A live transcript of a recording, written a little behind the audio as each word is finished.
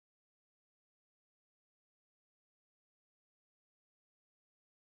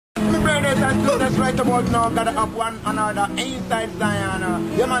brothers and sisters right about now, gather up one another inside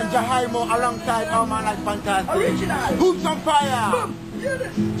Zion. Your man Jahaimo alongside our man like fantastic. Original. Hoops on fire. Boom. Hear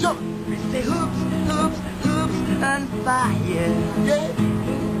this. Jump. We say hoops, hoops, hoops on fire. Yeah.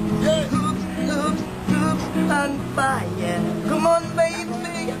 Yeah. Hoops, hoops, hoops on fire. Come on,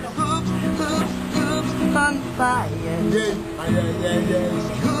 baby. Hoops, hoops, hoops on fire. Yeah. Yeah.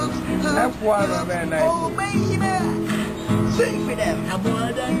 Hoops, hoops, That's why I'm very nice. oh, baby. Sing for them. A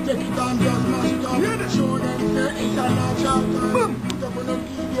boy then take it on, just mash it up. Show them say it's a natural time. Boom. Put up on the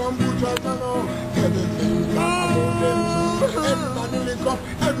key and put right on now. Everything's back about them too. Everybody lick up,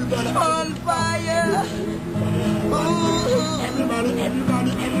 everybody On fire. Ooh. Everybody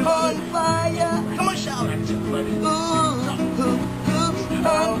On fire. Come on, shout it. Ooh. Hoops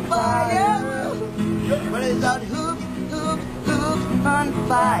on fire. What is that? Hoops, hoops, hoops on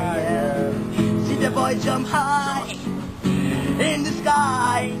fire. See the boy jump high in the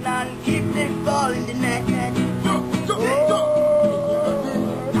sky and keep the ball in the net.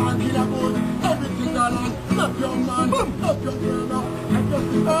 Everything on, up your man, up your girl,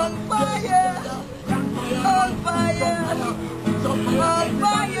 On fire. On fire. On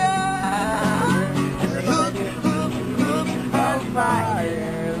fire. Hoop, hoop, hoop on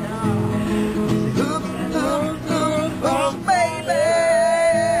fire. Hoop, hoop, hoop, oh baby.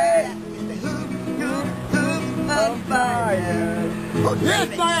 Hoop, hoop, hoop on fire.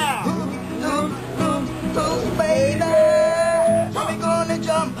 Yes, fire! Hoop, hoop, hoop, baby. So we're gonna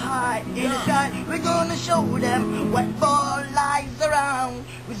jump high in the sky. We're gonna show them what ball lies around.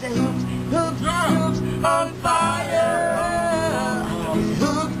 We say hoops, hoops, hoops on fire. Hoops,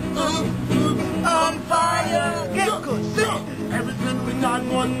 hoops, hoops on fire. Get good, sing. Everything we done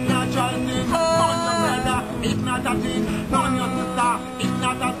one natural thing. On your brother, it's not a thing. On your sister, it's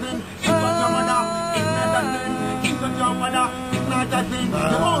not a thing. It's on your mother, it's not a thing. It's on your mother, it's not a thing. The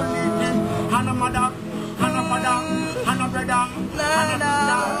only thing, and a mother, and a father, and a brother, and a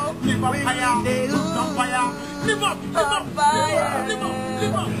sister. Live up fire, live up fire. Live up, live up, fire. live up,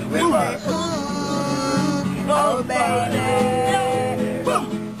 live up. We say hoops, oh baby. Boom.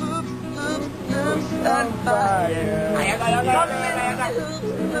 Hoops, hoops, hoops on fire.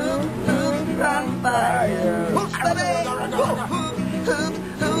 Hoops on fire. Hoops, baby. Hoops,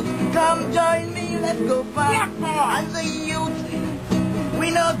 hoops, come join me, let's go far. As a youth,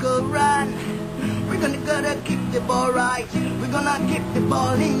 we no go run. We're gonna keep the ball right. We're gonna keep the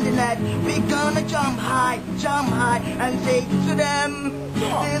ball in the net. We're gonna jump high, and say to them,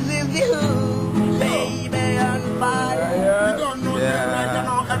 this is the hoop, baby on fire. You don't know this right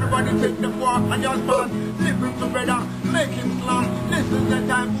now. Everybody take the walk and just fun. Living together, making slam. This is the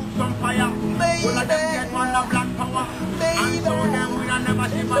time, hoops on fire. Baby. All of them get one of black power. And show them we are never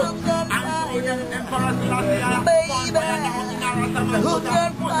shiver. And show them Emperor Selassie. Baby. Hoops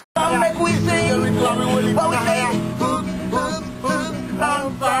on fire. Make we sing. What we say? Hoops, hoops, hoops on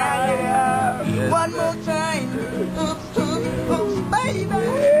fire. One more time. Hoops, hoops, hoops,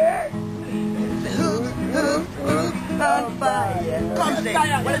 baby. Hoops, hoops, hoops on fire. Come see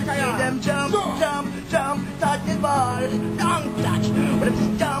them jump, jump, jump, touch the ball. Don't touch. But if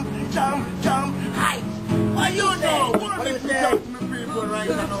you jump, jump, jump, high. What you know? What you say? Right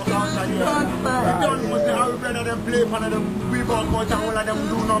now, outside here. You don't know say how better them play for them rebound coach and all of them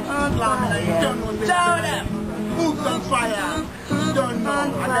do not slam. You don't know say Show them. hoops on fire. You don't know.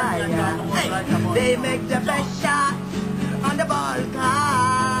 And then Hey, they make the best shot on the ball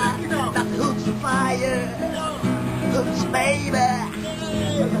card. That's hoops on fire. Hoops, baby.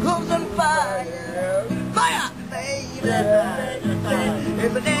 Hoops on fire. Fire, baby.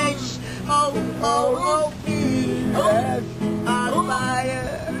 If an H, O, yes. On fire.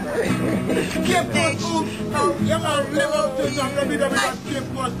 keep this. You must live up to something that keep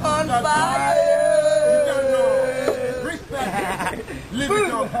us On fire. You don't know. Respect. Live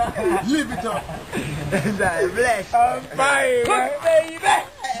it up. Live it up. Bless. On fire. Cook, baby.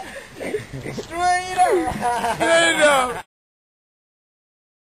 Straight up. Straight up.